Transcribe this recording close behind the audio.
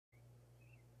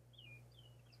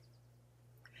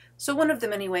So one of the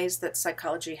many ways that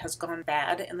psychology has gone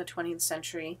bad in the 20th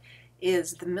century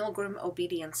is the Milgram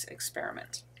obedience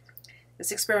experiment.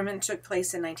 This experiment took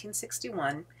place in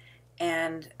 1961,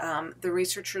 and the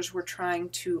researchers were trying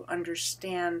to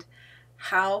understand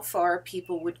how far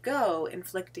people would go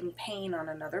inflicting pain on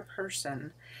another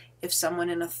person if someone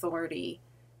in authority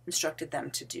instructed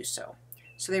them to do so.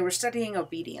 So they were studying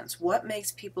obedience. What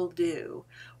makes people do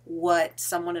what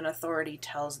someone in authority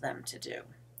tells them to do?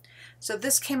 So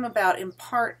this came about in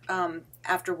part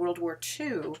after World War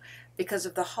II because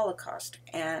of the Holocaust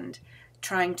and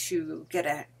trying to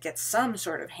get some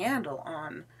sort of handle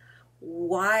on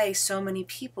why so many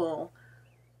people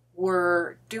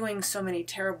were doing so many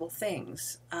terrible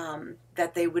things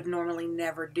that they would normally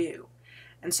never do.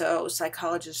 And so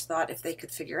psychologists thought if they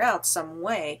could figure out some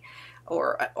way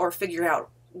or figure out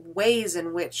ways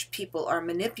in which people are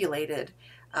manipulated,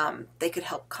 they could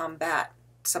help combat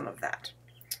some of that.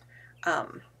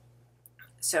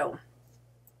 So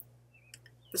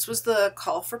this was the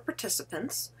call for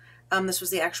participants. This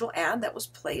was the actual ad that was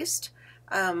placed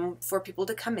for people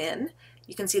to come in.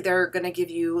 You can see they're going to give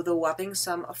you the whopping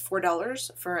sum of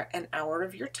 $4 for an hour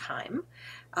of your time.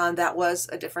 That was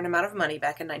a different amount of money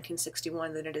back in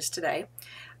 1961 than it is today.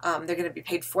 They're going to be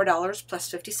paid $4 plus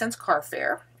 50 cents car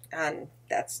fare, and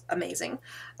that's amazing,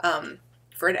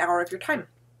 for an hour of your time.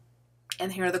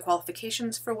 And here are the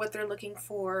qualifications for what they're looking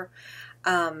for,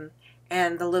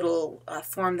 and the little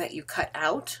form that you cut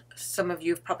out. Some of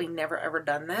you have probably never ever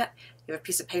done that. You have a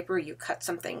piece of paper, you cut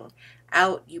something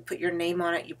out, you put your name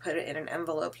on it, you put it in an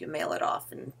envelope, you mail it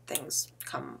off, and things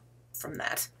come from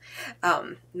that.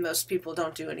 Most people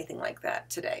don't do anything like that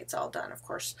today. It's all done, of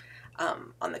course,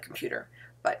 on the computer.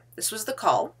 But this was the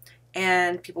call,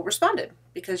 and people responded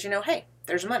because, you know, hey,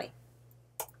 there's money.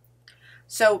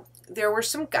 So there were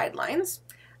some guidelines.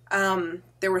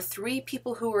 There were 3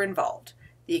 people who were involved: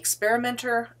 the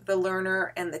experimenter, the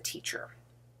learner, and the teacher.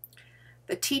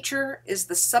 The teacher is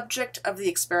the subject of the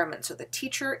experiment. So the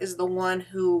teacher is the one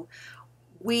who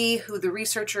the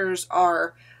researchers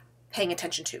are paying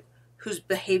attention to, whose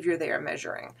behavior they are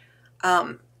measuring.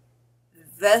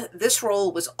 This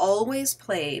role was always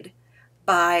played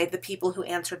by the people who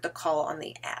answered the call on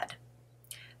the ad.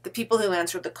 The people who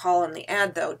answered the call on the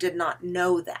ad, though, did not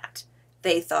know that.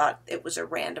 They thought it was a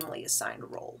randomly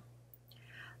assigned role.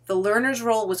 The learner's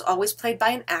role was always played by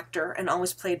an actor and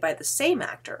always played by the same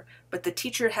actor, but the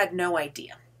teacher had no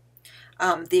idea.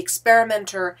 The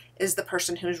experimenter is the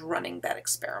person who's running that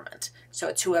experiment. So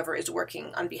it's whoever is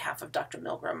working on behalf of Dr.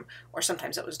 Milgram, or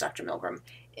sometimes it was Dr. Milgram,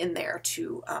 in there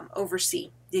to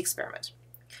oversee the experiment.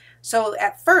 So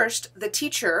at first, the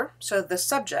teacher, so the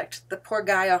subject, the poor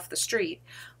guy off the street,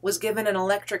 was given an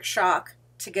electric shock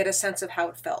to get a sense of how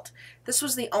it felt. This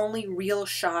was the only real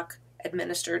shock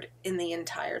administered in the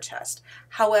entire test.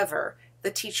 However,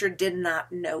 the teacher did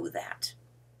not know that.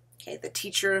 Okay, the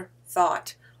teacher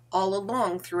thought all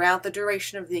along throughout the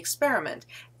duration of the experiment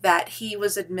that he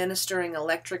was administering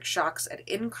electric shocks at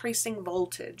increasing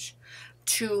voltage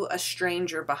to a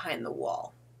stranger behind the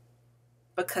wall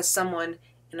because someone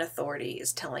in authority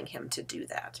is telling him to do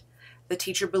that. The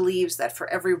teacher believes that for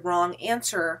every wrong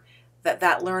answer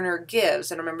that learner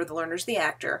gives, and remember the learner's the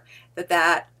actor,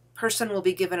 that person will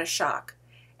be given a shock.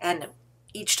 And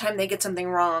each time they get something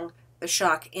wrong, the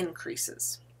shock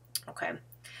increases. Okay?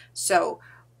 So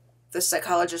the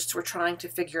psychologists were trying to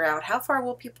figure out how far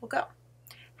will people go?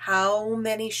 How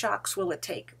many shocks will it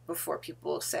take before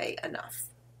people say enough?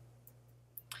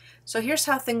 So here's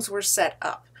how things were set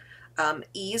up.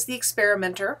 E is the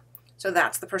experimenter, so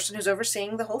that's the person who's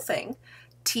overseeing the whole thing.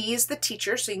 T is the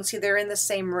teacher, so you can see they're in the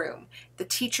same room. The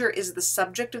teacher is the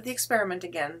subject of the experiment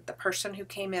again, the person who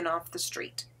came in off the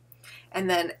street. And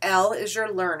then L is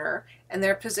your learner, and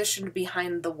they're positioned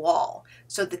behind the wall.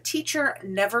 So the teacher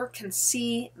never can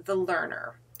see the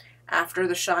learner after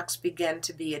the shocks begin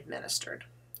to be administered.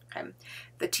 Okay.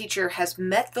 The teacher has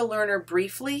met the learner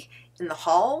briefly in the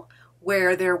hall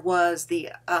where there was the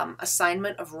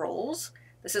assignment of roles.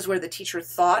 This is where the teacher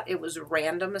thought it was a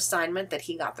random assignment that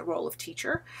he got the role of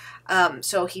teacher.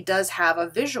 So he does have a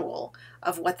visual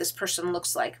of what this person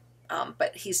looks like,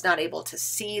 but he's not able to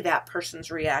see that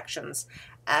person's reactions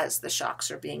as the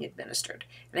shocks are being administered.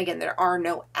 And again, there are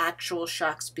no actual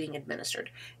shocks being administered.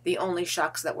 The only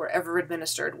shocks that were ever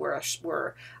administered were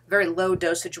a very low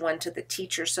dosage one to the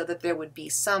teacher so that there would be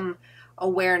some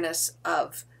awareness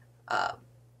of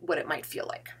what it might feel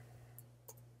like.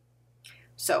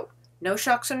 So, no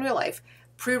shocks in real life.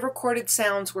 Pre-recorded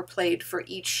sounds were played for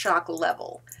each shock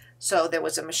level. So there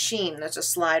was a machine, there's a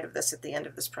slide of this at the end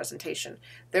of this presentation.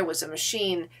 There was a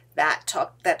machine that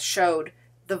showed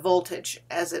the voltage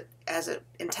as it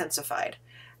intensified.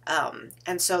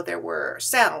 And so there were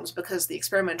sounds, because the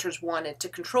experimenters wanted to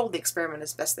control the experiment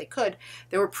as best they could.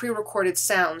 There were pre-recorded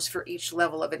sounds for each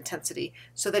level of intensity,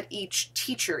 so that each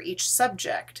teacher, each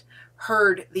subject,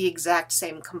 heard the exact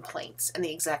same complaints and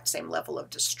the exact same level of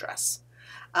distress.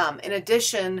 In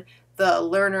addition, the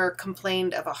learner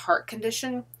complained of a heart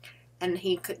condition, and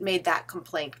he made that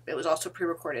complaint. It was also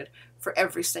pre-recorded for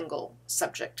every single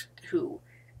subject who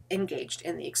engaged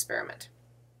in the experiment.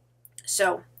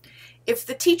 So if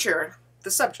the teacher, the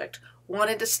subject,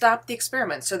 wanted to stop the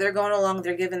experiment, so they're going along,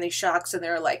 they're given these shocks, and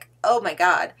they're like, oh my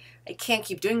God, I can't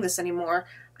keep doing this anymore.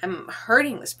 I'm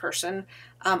hurting this person.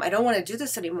 I don't want to do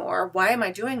this anymore. Why am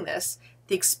I doing this?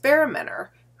 The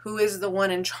experimenter, who is the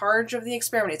one in charge of the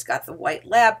experiment, he's got the white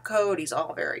lab coat, he's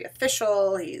all very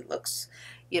official, he looks,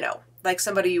 like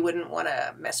somebody you wouldn't want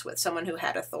to mess with, someone who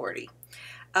had authority.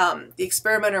 The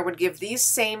experimenter would give these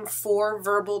same 4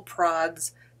 verbal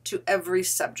prods to every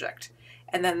subject.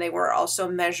 And then they were also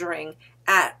measuring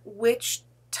at which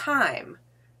time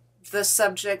the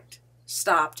subject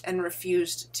stopped and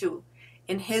refused to,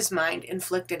 in his mind,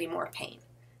 inflict any more pain.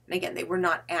 And again, they were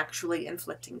not actually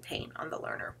inflicting pain on the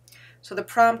learner. So the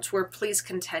prompts were, please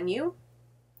continue.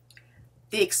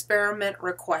 The experiment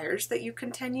requires that you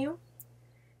continue.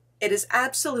 It is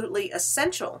absolutely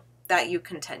essential that you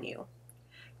continue.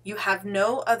 You have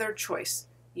no other choice.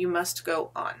 You must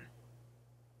go on.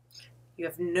 You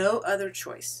have no other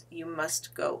choice. You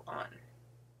must go on.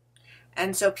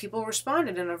 And so people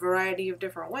responded in a variety of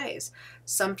different ways.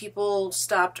 Some people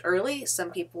stopped early.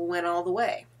 Some people went all the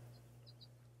way.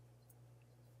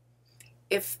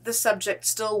 If the subject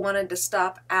still wanted to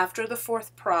stop after the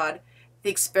 4th prod,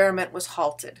 the experiment was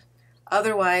halted.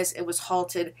 Otherwise, it was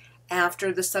halted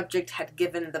after the subject had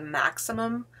given the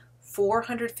maximum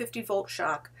 450-volt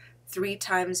shock 3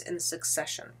 times in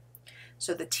succession.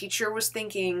 So the teacher was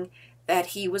thinking that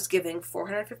he was giving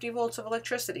 450 volts of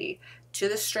electricity to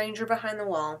the stranger behind the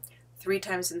wall 3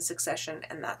 times in succession,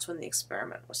 and that's when the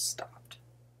experiment was stopped.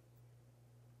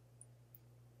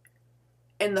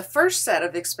 In the first set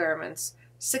of experiments,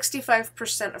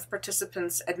 65% of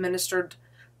participants administered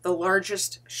the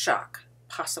largest shock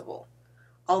possible,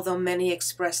 although many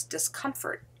expressed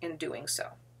discomfort in doing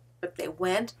so. But they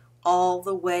went all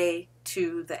the way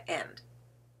to the end.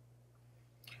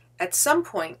 At some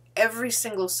point, every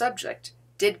single subject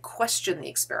did question the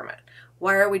experiment.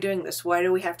 Why are we doing this? Why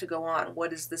do we have to go on?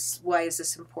 What is this? Why is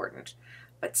this important?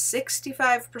 But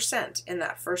 65% in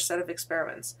that first set of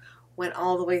experiments went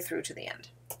all the way through to the end.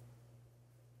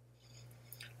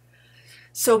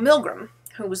 So Milgram,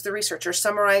 who was the researcher,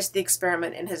 summarized the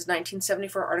experiment in his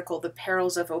 1974 article, The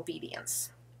Perils of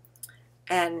Obedience.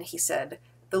 And he said,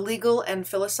 the legal and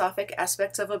philosophic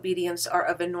aspects of obedience are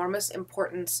of enormous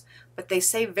importance, but they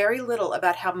say very little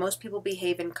about how most people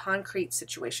behave in concrete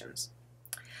situations.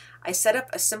 I set up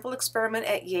a simple experiment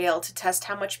at Yale to test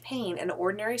how much pain an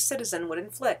ordinary citizen would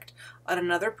inflict on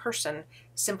another person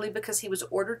simply because he was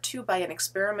ordered to by an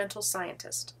experimental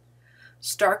scientist.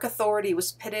 Stark authority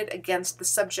was pitted against the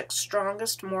subject's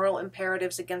strongest moral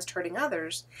imperatives against hurting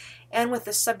others, and with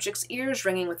the subject's ears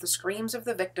ringing with the screams of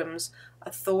the victims,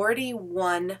 authority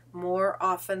won more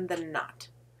often than not.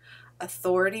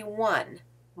 Authority won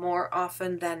more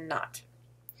often than not.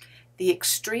 The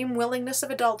extreme willingness of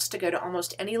adults to go to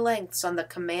almost any lengths on the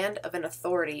command of an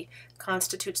authority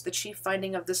constitutes the chief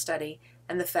finding of the study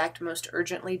and the fact most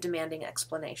urgently demanding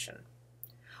explanation.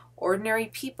 Ordinary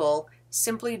people,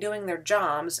 simply doing their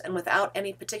jobs and without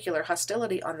any particular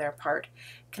hostility on their part,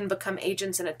 can become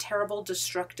agents in a terrible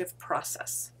destructive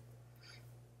process.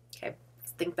 Okay,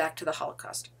 think back to the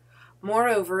Holocaust.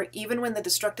 Moreover, even when the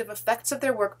destructive effects of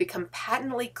their work become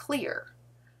patently clear,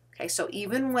 okay, so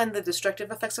even when the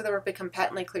destructive effects of their work become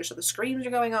patently clear, so the screams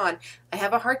are going on, I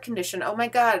have a heart condition, oh my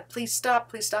God, please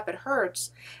stop, it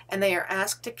hurts, and they are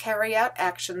asked to carry out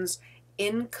actions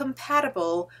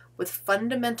incompatible with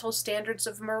fundamental standards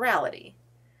of morality.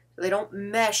 They don't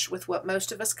mesh with what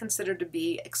most of us consider to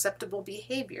be acceptable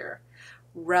behavior.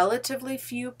 Relatively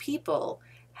few people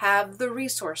have the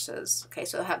resources, okay,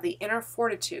 so have the inner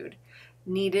fortitude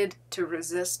needed to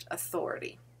resist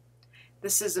authority.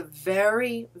 This is a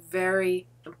very, very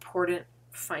important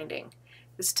finding.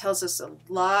 This tells us a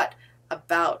lot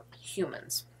about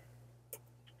humans.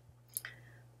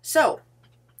 So,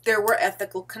 there were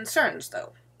ethical concerns,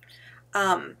 though.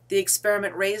 The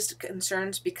experiment raised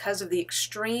concerns because of the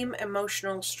extreme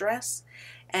emotional stress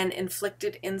and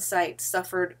inflicted insight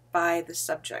suffered by the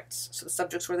subjects. So the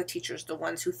subjects were the teachers, the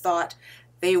ones who thought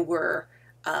they were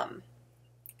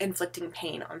inflicting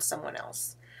pain on someone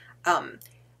else.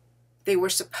 The They were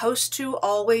supposed to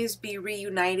always be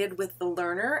reunited with the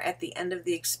learner at the end of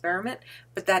the experiment,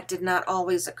 but that did not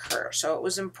always occur. So it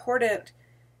was important,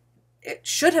 it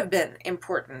should have been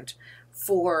important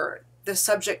for the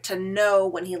subject to know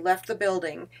when he left the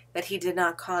building that he did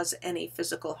not cause any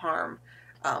physical harm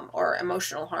or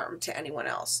emotional harm to anyone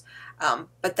else.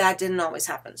 But that didn't always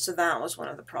happen. So that was one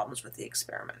of the problems with the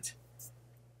experiment.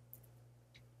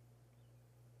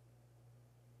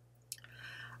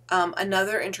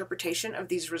 Another interpretation of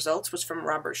these results was from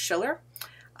Robert Schiller,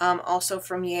 also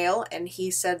from Yale, and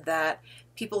he said that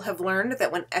people have learned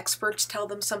that when experts tell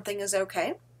them something is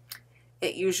okay,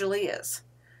 it usually is.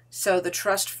 So the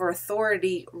trust for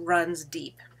authority runs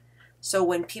deep. So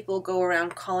when people go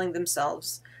around calling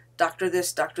themselves Dr.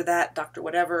 this, Dr. that, Dr.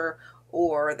 whatever,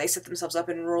 or they set themselves up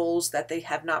in roles that they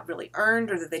have not really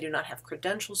earned or that they do not have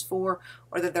credentials for,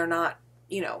 or that they're not,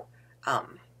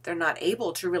 they're not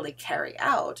able to really carry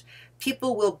out,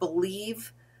 people will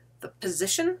believe the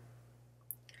position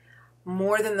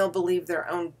more than they'll believe their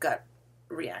own gut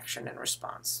reaction and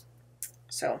response.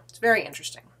 So it's very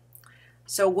interesting.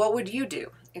 So what would you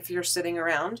do if you're sitting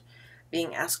around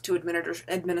being asked to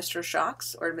administer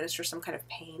shocks or administer some kind of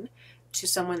pain to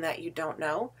someone that you don't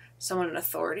know? Someone in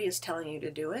authority is telling you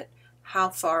to do it. How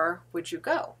far would you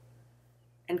go?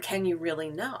 And can you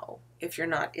really know if you're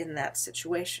not in that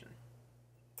situation?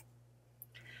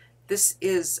 This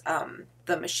is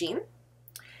the machine,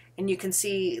 and you can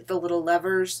see the little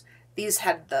levers. These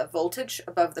had the voltage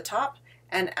above the top,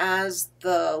 and as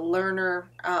the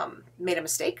learner made a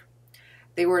mistake,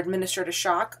 they were administered a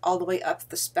shock all the way up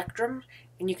the spectrum.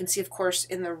 And you can see, of course,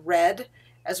 in the red,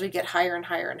 as we get higher and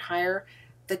higher and higher,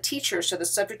 the teacher, so the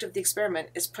subject of the experiment,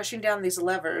 is pushing down these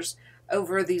levers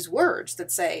over these words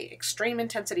that say extreme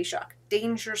intensity shock,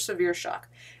 danger, severe shock.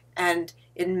 And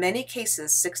in many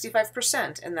cases,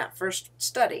 65% in that first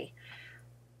study,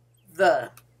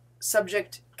 the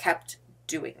subject kept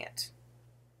doing it.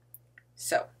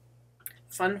 So,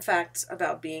 fun facts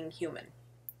about being human.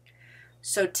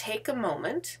 So take a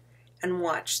moment and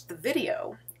watch the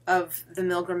video of the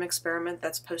Milgram experiment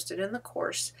that's posted in the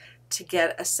course to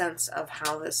get a sense of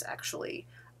how this actually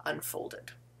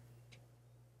unfolded.